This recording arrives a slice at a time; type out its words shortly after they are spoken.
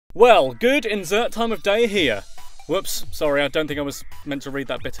Well, good insert time of day here. Whoops, sorry, I don't think I was meant to read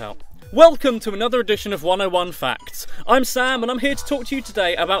that bit out. Welcome to another edition of 101 Facts. I'm Sam and I'm here to talk to you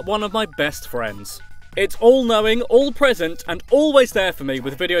today about one of my best friends. It's all-knowing, all-present and always there for me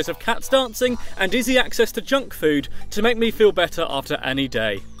with videos of cats dancing and easy access to junk food to make me feel better after any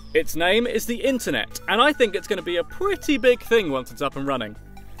day. Its name is the internet, and I think it's going to be a pretty big thing once it's up and running.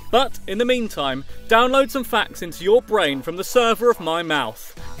 But in the meantime, download some facts into your brain from the server of my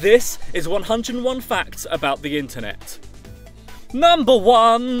mouth. This is 101 Facts about the internet. Number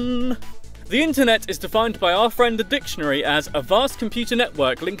 1! The internet is defined by our friend the dictionary as a vast computer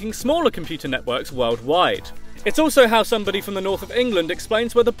network linking smaller computer networks worldwide. It's also how somebody from the north of England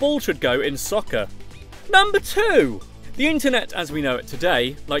explains where the ball should go in soccer. Number 2! The internet as we know it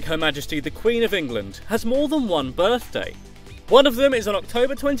today, like Her Majesty the Queen of England, has more than one birthday. One of them is on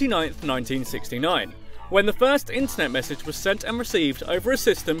October 29th, 1969, when the first internet message was sent and received over a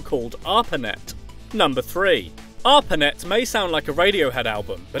system called ARPANET. Number 3. ARPANET may sound like a Radiohead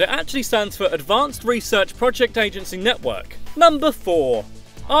album, but it actually stands for Advanced Research Project Agency Network. Number 4.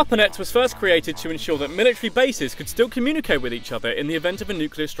 ARPANET was first created to ensure that military bases could still communicate with each other in the event of a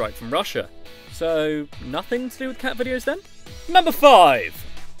nuclear strike from Russia. So, nothing to do with cat videos then? Number 5.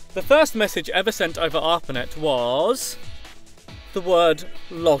 The first message ever sent over ARPANET was the word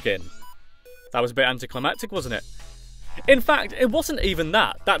login. That was a bit anticlimactic, wasn't it? In fact, it wasn't even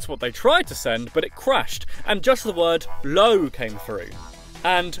that. That's what they tried to send, but it crashed, and just the word low came through.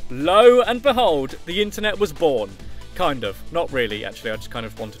 And lo and behold, the internet was born. Kind of. Not really, actually. I just kind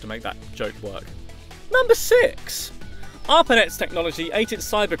of wanted to make that joke work. Number 6. ARPANET's technology ate its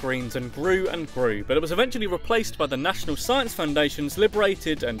cybergreens and grew, but it was eventually replaced by the National Science Foundation's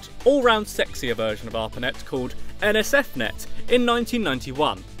liberated and all-round sexier version of ARPANET called NSFNet in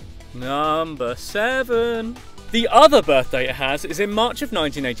 1991. Number 7. The other birthday it has is in March of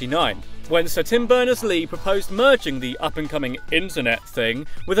 1989, when Sir Tim Berners-Lee proposed merging the up-and-coming internet thing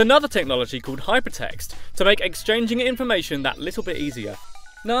with another technology called hypertext to make exchanging information that little bit easier.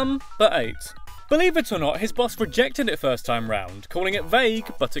 Number 8. Believe it or not, his boss rejected it first time round, calling it vague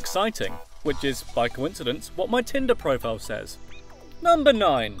but exciting, which is, by coincidence, what my Tinder profile says. Number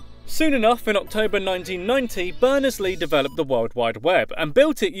 9. Soon enough, in October 1990, Berners-Lee developed the World Wide Web and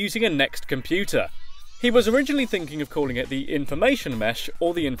built it using a Next computer. He was originally thinking of calling it the Information Mesh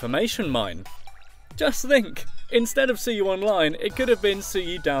or the Information Mine. Just think, instead of see you online, it could have been see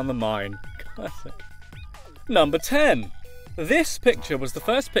you down the mine. Classic. Number 10. This picture was the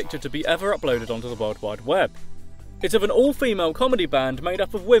first picture to be ever uploaded onto the World Wide Web. It's of an all-female comedy band made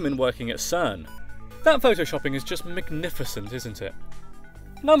up of women working at CERN. That photoshopping is just magnificent, isn't it?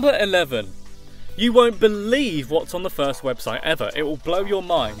 Number 11. You won't believe what's on the first website ever. It will blow your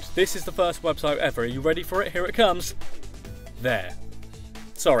mind. This is the first website ever. Are you ready for it? Here it comes. There.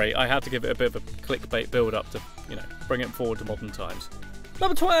 Sorry, I had to give it a bit of a clickbait build-up to, bring it forward to modern times.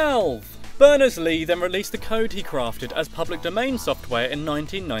 Number 12. Berners-Lee then released the code he crafted as public domain software in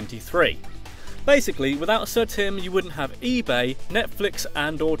 1993. Basically, without Sir Tim, you wouldn't have eBay, Netflix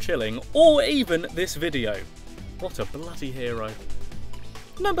and/or Chilling, or even this video. What a bloody hero.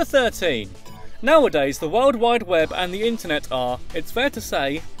 Number 13. Nowadays, the World Wide Web and the internet are, it's fair to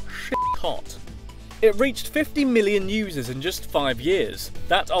say, shit hot. It reached 50 million users in just 5 years.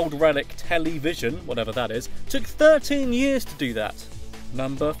 That old relic television, whatever that is, took 13 years to do that.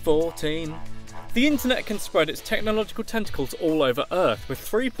 Number 14. The internet can spread its technological tentacles all over Earth with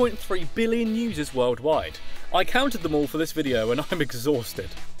 3.3 billion users worldwide. I counted them all for this video and I'm exhausted.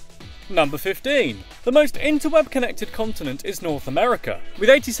 Number 15. The most interweb connected continent is North America, with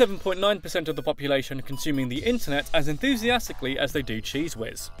 87.9% of the population consuming the internet as enthusiastically as they do Cheese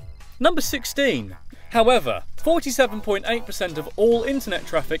Whiz. Number 16. However, 47.8% of all internet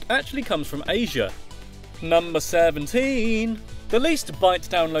traffic actually comes from Asia. Number 17. The least byte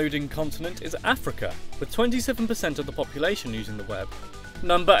downloading continent is Africa, with 27% of the population using the web.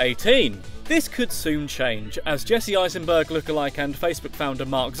 Number 18. This could soon change, as Jesse Eisenberg lookalike and Facebook founder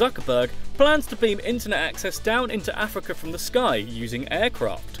Mark Zuckerberg plans to beam internet access down into Africa from the sky using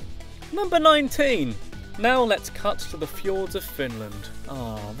aircraft. Number 19. Now let's cut to the fjords of Finland.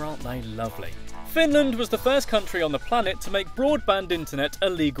 Oh, aren't they lovely? Finland was the first country on the planet to make broadband internet a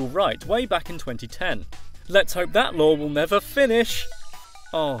legal right way back in 2010. Let's hope that law will never finish.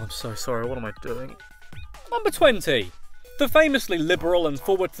 Oh, I'm so sorry, what am I doing? Number 20. The famously liberal and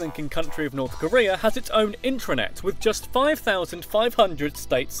forward-thinking country of North Korea has its own intranet with just 5,500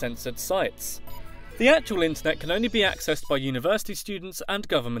 state-censored sites. The actual internet can only be accessed by university students and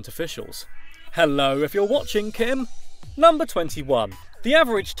government officials. Hello if you're watching, Kim. Number 21. The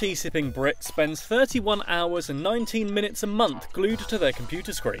average tea-sipping Brit spends 31 hours and 19 minutes a month glued to their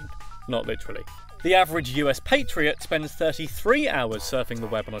computer screen. Not literally. The average US patriot spends 33 hours surfing the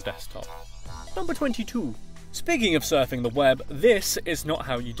web on a desktop. Number 22. Speaking of surfing the web, this is not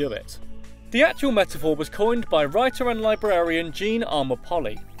how you do it. The actual metaphor was coined by writer and librarian Jean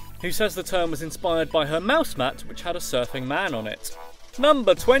Armour-Polly, who says the term was inspired by her mouse mat, which had a surfing man on it.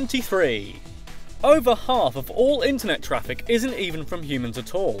 Number 23. Over half of all internet traffic isn't even from humans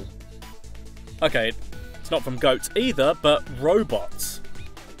at all. Okay, it's not from goats either, but robots.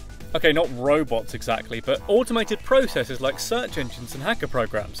 Okay, not robots exactly, but automated processes like search engines and hacker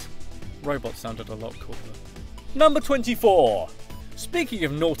programs. Robots sounded a lot cooler. Number 24. Speaking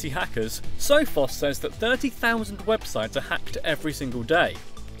of naughty hackers, Sophos says that 30,000 websites are hacked every single day.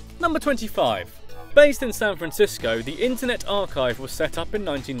 Number 25. Based in San Francisco, the Internet Archive was set up in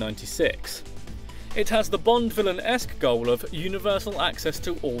 1996. It has the Bond villain-esque goal of universal access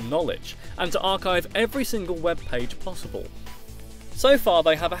to all knowledge, and to archive every single web page possible. So far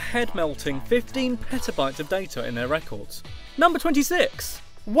they have a head-melting 15 petabytes of data in their records. Number 26.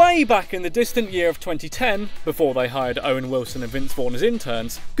 Way back in the distant year of 2010, before they hired Owen Wilson and Vince Vaughn as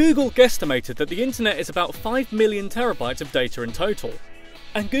interns, Google guesstimated that the internet is about 5 million terabytes of data in total.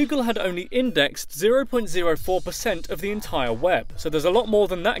 And Google had only indexed 0.04% of the entire web, so there's a lot more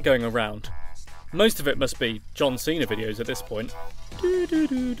than that going around. Most of it must be John Cena videos at this point.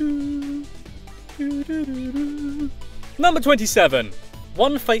 Number 27.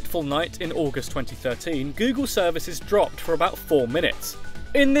 One fateful night in August 2013, Google services dropped for about 4 minutes.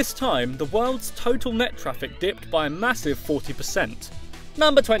 In this time, the world's total net traffic dipped by a massive 40%.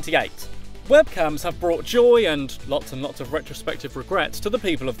 Number 28. Webcams have brought joy and lots of retrospective regrets to the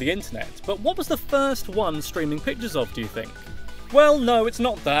people of the internet, but what was the first one streaming pictures of, do you think? Well, no, it's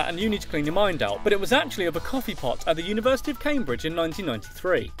not that, and you need to clean your mind out, but it was actually of a coffee pot at the University of Cambridge in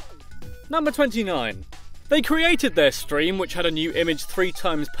 1993. Number 29. They created their stream, which had a new image 3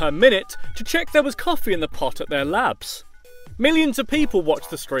 times per minute, to check there was coffee in the pot at their labs. Millions of people watched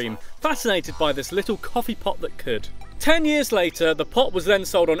the stream, fascinated by this little coffee pot that could. 10 years later, the pot was then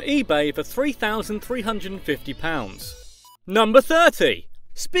sold on eBay for £3,350. Number 30.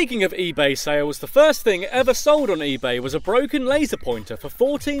 Speaking of eBay sales, the first thing ever sold on eBay was a broken laser pointer for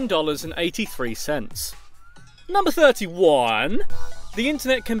 $14.83. Number 31. The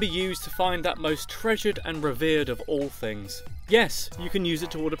internet can be used to find that most treasured and revered of all things. Yes, you can use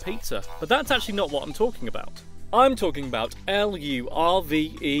it to order pizza, but that's actually not what I'm talking about. I'm talking about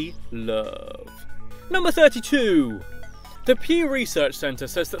L-U-R-V-E, love. Number 32. The Pew Research Center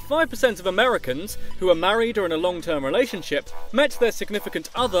says that 5% of Americans who are married or in a long-term relationship met their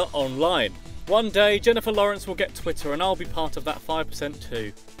significant other online. One day, Jennifer Lawrence will get Twitter and I'll be part of that 5%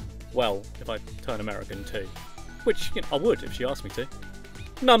 too. Well, if I turn American too. Which, I would if she asked me to.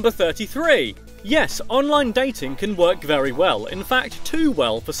 Number 33. Yes, online dating can work very well, in fact too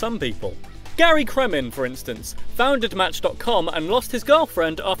well for some people. Gary Kremin, for instance, founded Match.com and lost his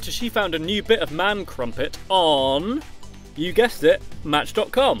girlfriend after she found a new bit of man crumpet on, you guessed it,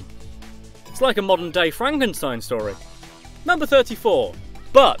 Match.com. It's like a modern day Frankenstein story. Number 34.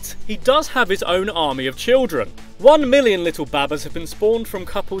 But he does have his own army of children. 1 million little babbas have been spawned from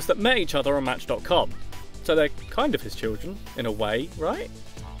couples that met each other on Match.com. So they're kind of his children, in a way, right?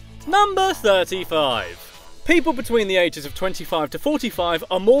 Number 35. People between the ages of 25 to 45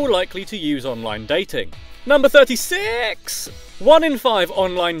 are more likely to use online dating. Number 36! 1 in 5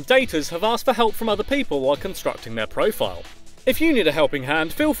 online daters have asked for help from other people while constructing their profile. If you need a helping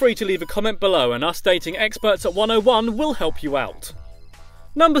hand, feel free to leave a comment below and us dating experts at 101 will help you out.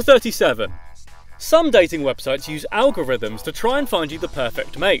 Number 37. Some dating websites use algorithms to try and find you the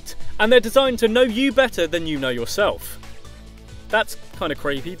perfect mate, and they're designed to know you better than you know yourself. That's kind of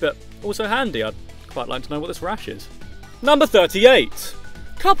creepy, but also handy. I'd quite like to know what this rash is. Number 38.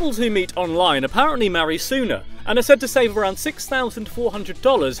 Couples who meet online apparently marry sooner, and are said to save around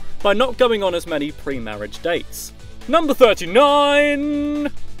 $6,400 by not going on as many pre-marriage dates. Number 39.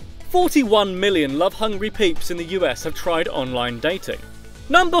 41 million love-hungry peeps in the US have tried online dating.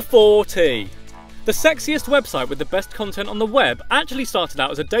 Number 40. The sexiest website with the best content on the web actually started out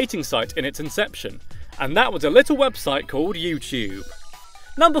as a dating site in its inception, and that was a little website called YouTube.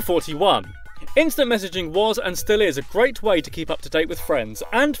 Number 41. Instant messaging was and still is a great way to keep up to date with friends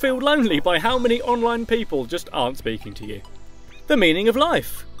and feel lonely by how many online people just aren't speaking to you. The meaning of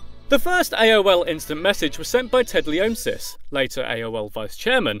life. The first AOL instant message was sent by Ted Leonsis, later AOL vice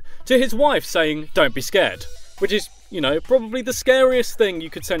chairman, to his wife saying, "Don't be scared," which is, probably the scariest thing you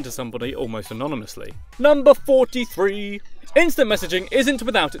could send to somebody almost anonymously. Number 43. Instant messaging isn't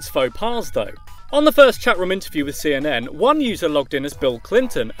without its faux pas though. On the first chat room interview with CNN, one user logged in as Bill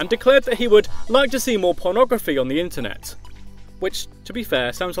Clinton and declared that he would like to see more pornography on the internet. Which, to be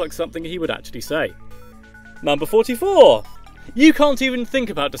fair, sounds like something he would actually say. Number 44. You can't even think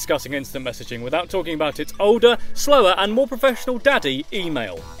about discussing instant messaging without talking about its older, slower and more professional daddy,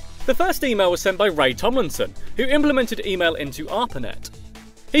 email. The first email was sent by Ray Tomlinson, who implemented email into ARPANET.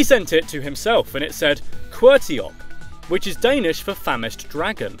 He sent it to himself and it said Qwertyop, which is Danish for famished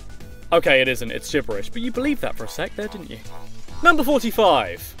dragon. Okay, it isn't, it's gibberish, but you believed that for a sec there, didn't you? Number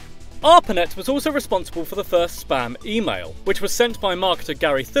 45. ARPANET was also responsible for the first spam email, which was sent by marketer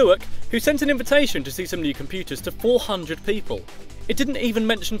Gary Thuock, who sent an invitation to see some new computers to 400 people. It didn't even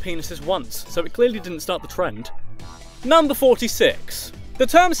mention penises once, so it clearly didn't start the trend. Number 46. The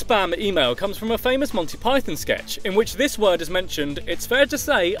term spam email comes from a famous Monty Python sketch, in which this word is mentioned, it's fair to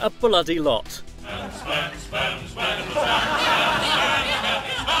say, a bloody lot.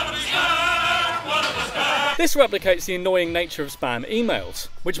 This replicates the annoying nature of spam emails,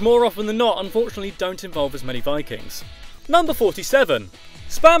 which more often than not unfortunately don't involve as many Vikings. Number 47.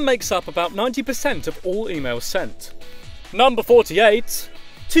 Spam makes up about 90% of all emails sent. Number 48.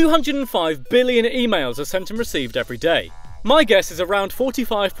 205 billion emails are sent and received every day. My guess is around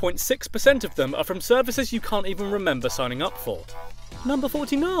 45.6% of them are from services you can't even remember signing up for. Number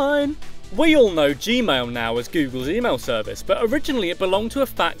 49. We all know Gmail now as Google's email service, but originally it belonged to a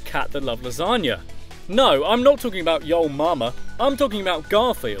fat cat that loved lasagna. No, I'm not talking about Yo Mama, I'm talking about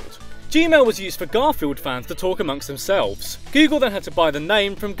Garfield. Gmail was used for Garfield fans to talk amongst themselves. Google then had to buy the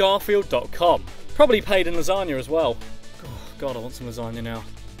name from Garfield.com. Probably paid in lasagna as well. Oh, God, I want some lasagna now.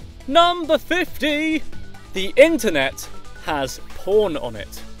 Number 50! The internet has porn on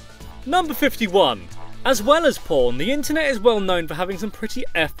it. Number 51. As well as porn, the internet is well known for having some pretty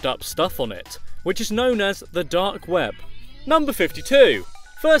effed up stuff on it, which is known as the dark web. Number 52.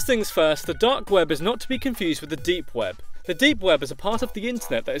 First things first, the dark web is not to be confused with the deep web. The deep web is a part of the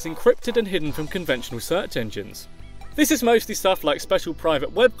internet that is encrypted and hidden from conventional search engines. This is mostly stuff like special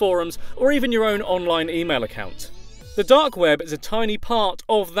private web forums or even your own online email account. The dark web is a tiny part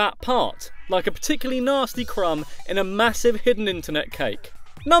of that part, like a particularly nasty crumb in a massive hidden internet cake.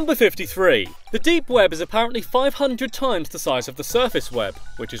 Number 53. The deep web is apparently 500 times the size of the surface web,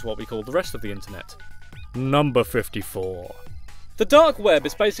 which is what we call the rest of the internet. Number 54. The dark web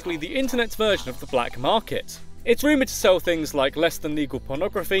is basically the internet's version of the black market. It's rumoured to sell things like less than legal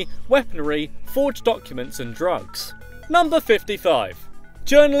pornography, weaponry, forged documents and drugs. Number 55.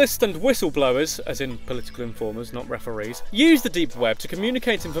 Journalists and whistleblowers, as in political informers, not referees, use the deep web to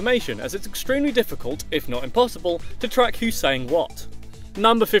communicate information as it's extremely difficult, if not impossible, to track who's saying what.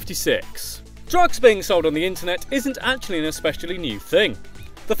 Number 56. Drugs being sold on the internet isn't actually an especially new thing.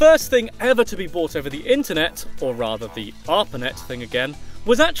 The first thing ever to be bought over the internet, or rather the ARPANET thing again,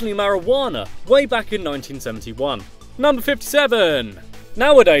 was actually marijuana, way back in 1971. Number 57.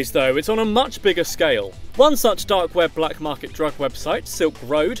 Nowadays though, it's on a much bigger scale. One such dark web black market drug website, Silk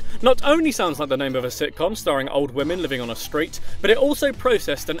Road, not only sounds like the name of a sitcom starring old women living on a street, but it also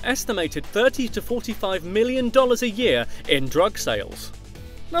processed an estimated $30 to $45 million a year in drug sales.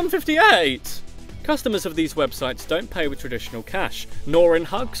 Number 58. Customers of these websites don't pay with traditional cash, nor in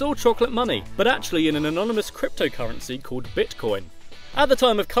hugs or chocolate money, but actually in an anonymous cryptocurrency called Bitcoin. At the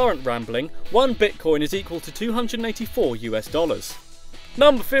time of current rambling, one Bitcoin is equal to $284 US.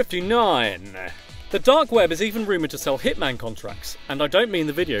 Number 59. The dark web is even rumoured to sell Hitman contracts, and I don't mean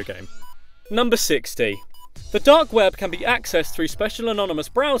the video game. Number 60. The dark web can be accessed through special anonymous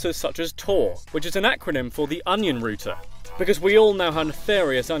browsers such as Tor, which is an acronym for the Onion Router, because we all know how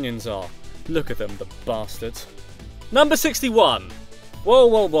nefarious onions are. Look at them, the bastards. Number 61.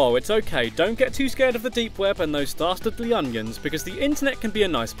 Whoa, it's okay, don't get too scared of the deep web and those dastardly onions, because the internet can be a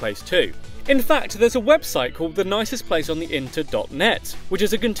nice place too. In fact, there's a website called the nicest place on the inter.net, which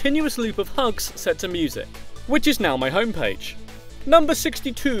is a continuous loop of hugs set to music, which is now my homepage. Number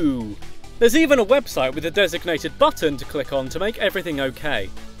 62. There's even a website with a designated button to click on to make everything okay.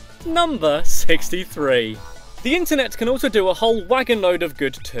 Number 63. The internet can also do a whole wagon load of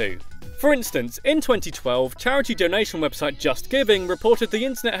good too. For instance, in 2012, charity donation website Just Giving reported the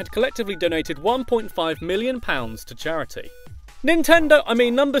internet had collectively donated £1.5 million to charity.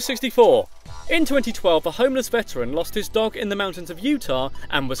 Number 64. In 2012, a homeless veteran lost his dog in the mountains of Utah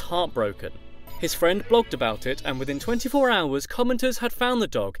and was heartbroken. His friend blogged about it, and within 24 hours, commenters had found the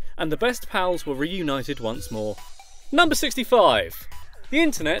dog, and the best pals were reunited once more. Number 65. The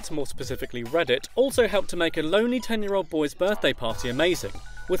internet, more specifically Reddit, also helped to make a lonely 10-year-old boy's birthday party amazing,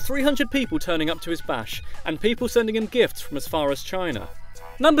 with 300 people turning up to his bash, and people sending him gifts from as far as China.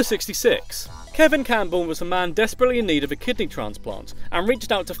 Number 66. Kevin Campbell was a man desperately in need of a kidney transplant, and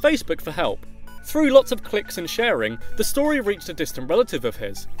reached out to Facebook for help. Through lots of clicks and sharing, the story reached a distant relative of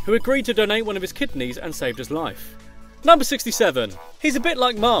his, who agreed to donate one of his kidneys and saved his life. Number 67. He's a bit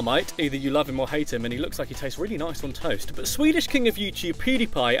like Marmite, either you love him or hate him and he looks like he tastes really nice on toast, but Swedish king of YouTube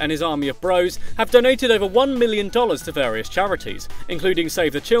PewDiePie and his army of bros have donated over $1 million to various charities, including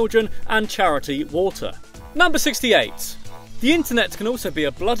Save the Children and charity Water. Number 68. The internet can also be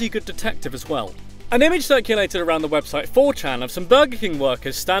a bloody good detective as well. An image circulated around the website 4chan of some Burger King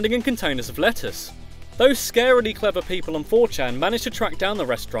workers standing in containers of lettuce. Those scarily clever people on 4chan managed to track down the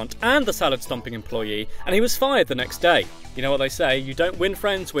restaurant and the salad stomping employee, and he was fired the next day. You know what they say, you don't win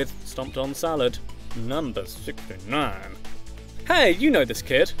friends with stomped on salad. Number 69. Hey, you know this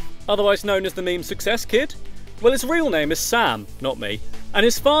kid, otherwise known as the meme Success Kid? Well, his real name is Sam, not me, and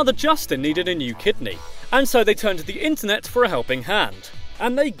his father Justin needed a new kidney, and so they turned to the internet for a helping hand.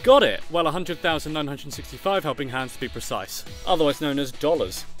 And they got it, well 100,965 helping hands to be precise, otherwise known as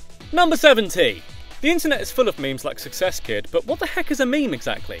dollars. Number 70. The internet is full of memes like Success Kid, but what the heck is a meme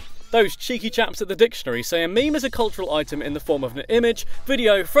exactly? Those cheeky chaps at the dictionary say a meme is a cultural item in the form of an image,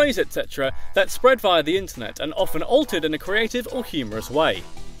 video, phrase, etc. that's spread via the internet and often altered in a creative or humorous way.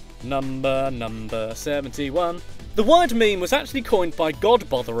 Number 71. The word meme was actually coined by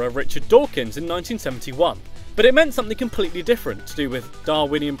God-botherer Richard Dawkins in 1971, but it meant something completely different to do with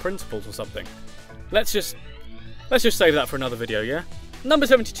Darwinian principles or something. Let's just save that for another video, yeah? Number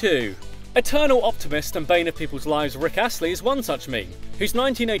 72. Eternal optimist and bane of people's lives Rick Astley is one such meme, whose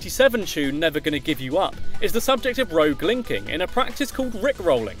 1987 tune Never Gonna Give You Up is the subject of rogue linking in a practice called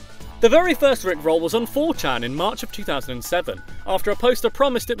rickrolling. The very first rickroll was on 4chan in March of 2007, after a poster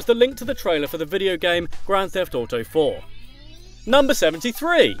promised it was the link to the trailer for the video game Grand Theft Auto 4. Number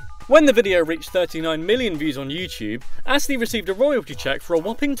 73. When the video reached 39 million views on YouTube, Astley received a royalty check for a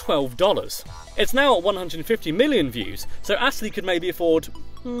whopping $12. It's now at 150 million views, so Astley could maybe afford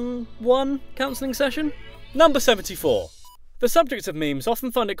one counselling session? Number 74. The subjects of memes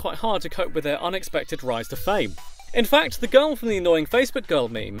often find it quite hard to cope with their unexpected rise to fame. In fact, the girl from the annoying Facebook girl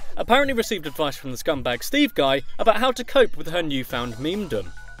meme apparently received advice from the scumbag Steve guy about how to cope with her newfound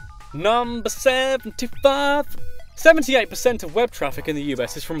memedom. Number 75. 78% of web traffic in the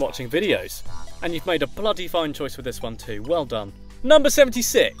US is from watching videos. And you've made a bloody fine choice with this one too, well done. Number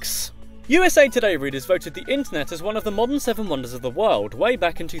 76. USA Today readers voted the internet as one of the modern 7 wonders of the world way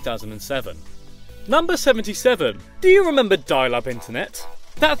back in 2007. Number 77. Do you remember dial-up internet?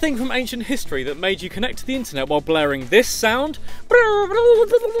 That thing from ancient history that made you connect to the internet while blaring this sound?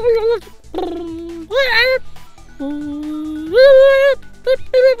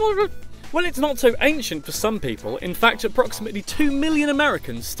 Well, it's not so ancient for some people. In fact, approximately 2 million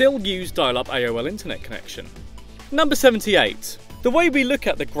Americans still use dial-up AOL internet connection. Number 78. The way we look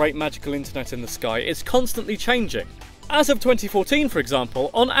at the great magical internet in the sky is constantly changing. As of 2014, for example,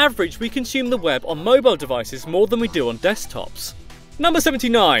 on average we consume the web on mobile devices more than we do on desktops. Number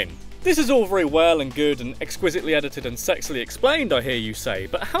 79. This is all very well and good and exquisitely edited and sexily explained, I hear you say,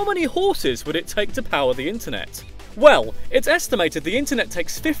 but how many horses would it take to power the internet? Well, it's estimated the internet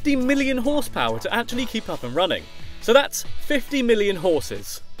takes 50 million horsepower to actually keep up and running. So that's 50 million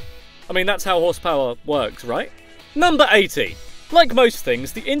horses. I mean, that's how horsepower works, right? Number 80. Like most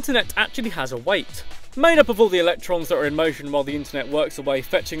things, the internet actually has a weight. Made up of all the electrons that are in motion while the internet works away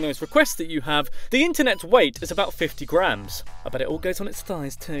fetching those requests that you have, the internet's weight is about 50 grams. I bet it all goes on its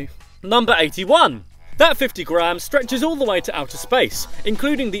thighs too. Number 81. That 50 grams stretches all the way to outer space,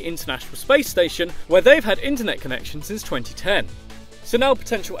 including the International Space Station, where they've had internet connection since 2010. So now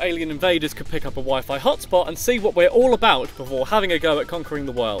potential alien invaders could pick up a Wi-Fi hotspot and see what we're all about before having a go at conquering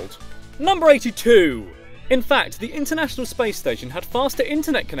the world. Number 82. In fact, the International Space Station had faster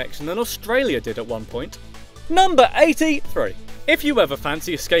internet connection than Australia did at one point. Number 83. If you ever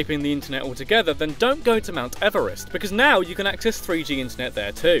fancy escaping the internet altogether, then don't go to Mount Everest, because now you can access 3G internet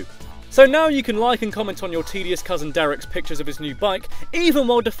there too. So now you can like and comment on your tedious cousin Derek's pictures of his new bike, even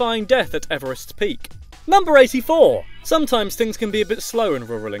while defying death at Everest's peak. Number 84. Sometimes things can be a bit slow in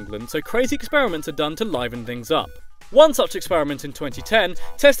rural England, so crazy experiments are done to liven things up. One such experiment in 2010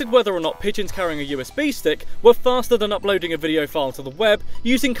 tested whether or not pigeons carrying a USB stick were faster than uploading a video file to the web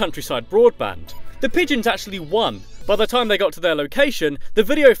using countryside broadband. The pigeons actually won. By the time they got to their location, the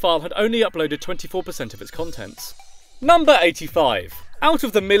video file had only uploaded 24% of its contents. Number 85. Out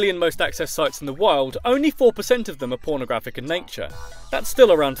of the million most accessed sites in the world, only 4% of them are pornographic in nature. That's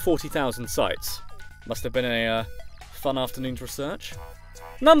still around 40,000 sites. Must have been a fun afternoon's research.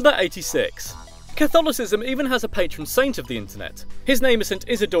 Number 86. Catholicism even has a patron saint of the internet. His name is St.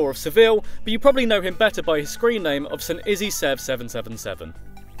 Isidore of Seville, but you probably know him better by his screen name of St. Izzy Sev 777.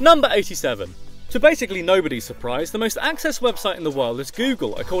 Number 87. To basically nobody's surprise, the most accessed website in the world is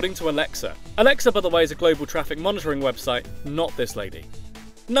Google, according to Alexa. Alexa, by the way, is a global traffic monitoring website, not this lady.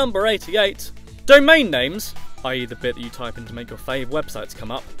 Number 88. Domain names, i.e. the bit that you type in to make your fave websites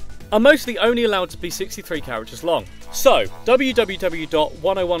come up, are mostly only allowed to be 63 characters long. So,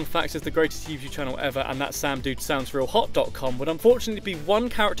 www.101facts is the greatest YouTube channel ever, and that samdudesoundsrealhot.com would unfortunately be 1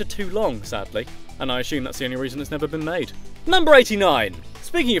 character too long, sadly. And I assume that's the only reason it's never been made. Number 89.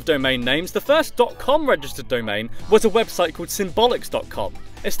 Speaking of domain names, the first .com registered domain was a website called Symbolics.com,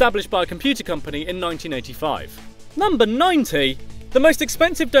 established by a computer company in 1985. Number 90. The most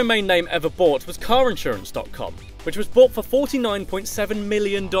expensive domain name ever bought was carinsurance.com, which was bought for $49.7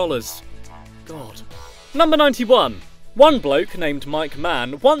 million. God. Number 91. One bloke named Mike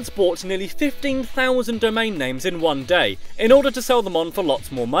Mann once bought nearly 15,000 domain names in one day in order to sell them on for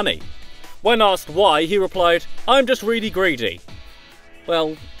lots more money. When asked why, he replied, "I'm just really greedy."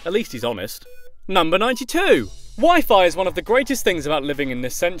 Well, at least he's honest. Number 92. Wi-Fi is one of the greatest things about living in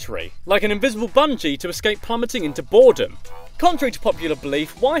this century, like an invisible bungee to escape plummeting into boredom. Contrary to popular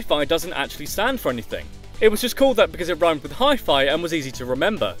belief, Wi-Fi doesn't actually stand for anything. It was just called that because it rhymed with hi-fi and was easy to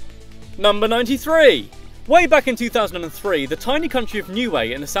remember. Number 93. Way back in 2003, the tiny country of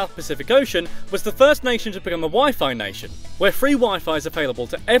Niue in the South Pacific Ocean was the first nation to become a Wi-Fi nation, where free Wi-Fi is available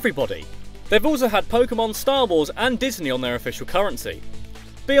to everybody. They've also had Pokemon, Star Wars and Disney on their official currency.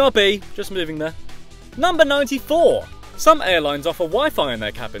 BRB, just moving there. Number 94. Some airlines offer Wi-Fi in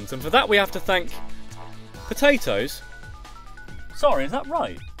their cabins, and for that we have to thank... Potatoes? Sorry, is that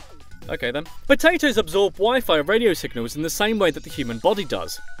right? Okay then. Potatoes absorb Wi-Fi radio signals in the same way that the human body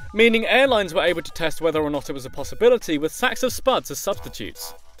does, meaning airlines were able to test whether or not it was a possibility with sacks of spuds as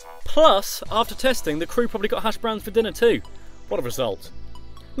substitutes. Plus, after testing, the crew probably got hash browns for dinner too. What a result.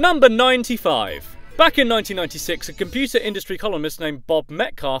 Number 95. Back in 1996, a computer industry columnist named Bob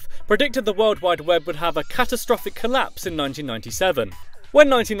Metcalfe predicted the World Wide Web would have a catastrophic collapse in 1997. When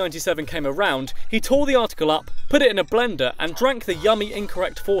 1997 came around, he tore the article up, put it in a blender, and drank the yummy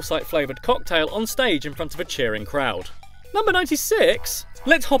incorrect Foresight flavoured cocktail on stage in front of a cheering crowd. Number 96?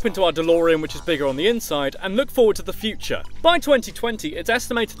 Let's hop into our DeLorean, which is bigger on the inside, and look forward to the future. By 2020, it's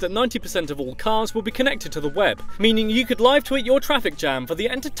estimated that 90% of all cars will be connected to the web, meaning you could live tweet your traffic jam for the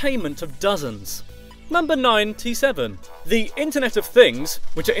entertainment of dozens. Number 97. The Internet of Things,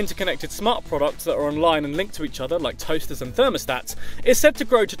 which are interconnected smart products that are online and linked to each other like toasters and thermostats, is said to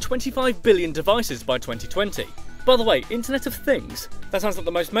grow to 25 billion devices by 2020. By the way, Internet of Things? That sounds like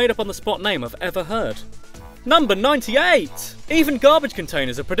the most made up on the spot name I've ever heard. Number 98! Even garbage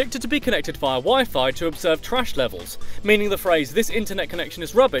containers are predicted to be connected via Wi-Fi to observe trash levels, meaning the phrase "this internet connection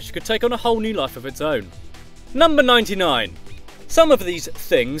is rubbish" could take on a whole new life of its own. Number 99. Some of these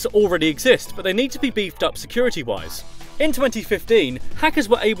things already exist, but they need to be beefed up security-wise. In 2015, hackers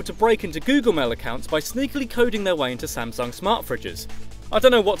were able to break into Google Mail accounts by sneakily coding their way into Samsung smart fridges. I don't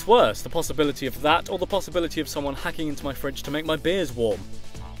know what's worse, the possibility of that or the possibility of someone hacking into my fridge to make my beers warm.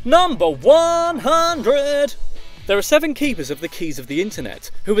 Number 100! There are 7 keepers of the keys of the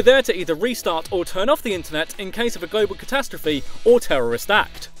internet, who are there to either restart or turn off the internet in case of a global catastrophe or terrorist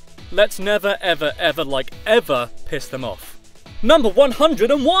act. Let's never ever ever piss them off. Number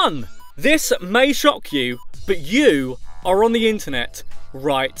 101! This may shock you, but you are on the internet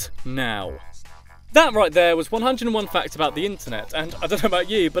right now. That right there was 101 facts about the internet, and I don't know about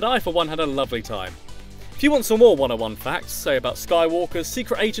you, but I for one had a lovely time. If you want some more 101 facts, say about Skywalkers,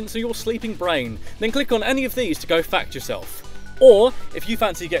 secret agents or your sleeping brain, then click on any of these to go fact yourself. Or, if you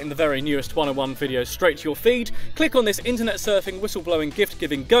fancy getting the very newest 101 videos straight to your feed, click on this internet surfing, whistleblowing,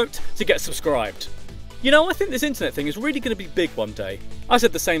 gift-giving goat to get subscribed. You know, I think this internet thing is really going to be big one day. I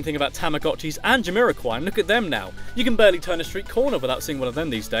said the same thing about Tamagotchis and Jamiroquai, and look at them now. You can barely turn a street corner without seeing one of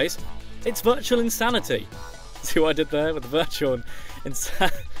them these days. It's virtual insanity. See what I did there with the virtual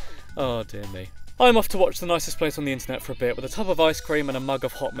insanity? Oh dear me. I'm off to watch The Nicest Place on the Internet for a bit with a tub of ice cream and a mug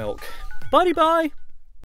of hot milk. Bye-bye!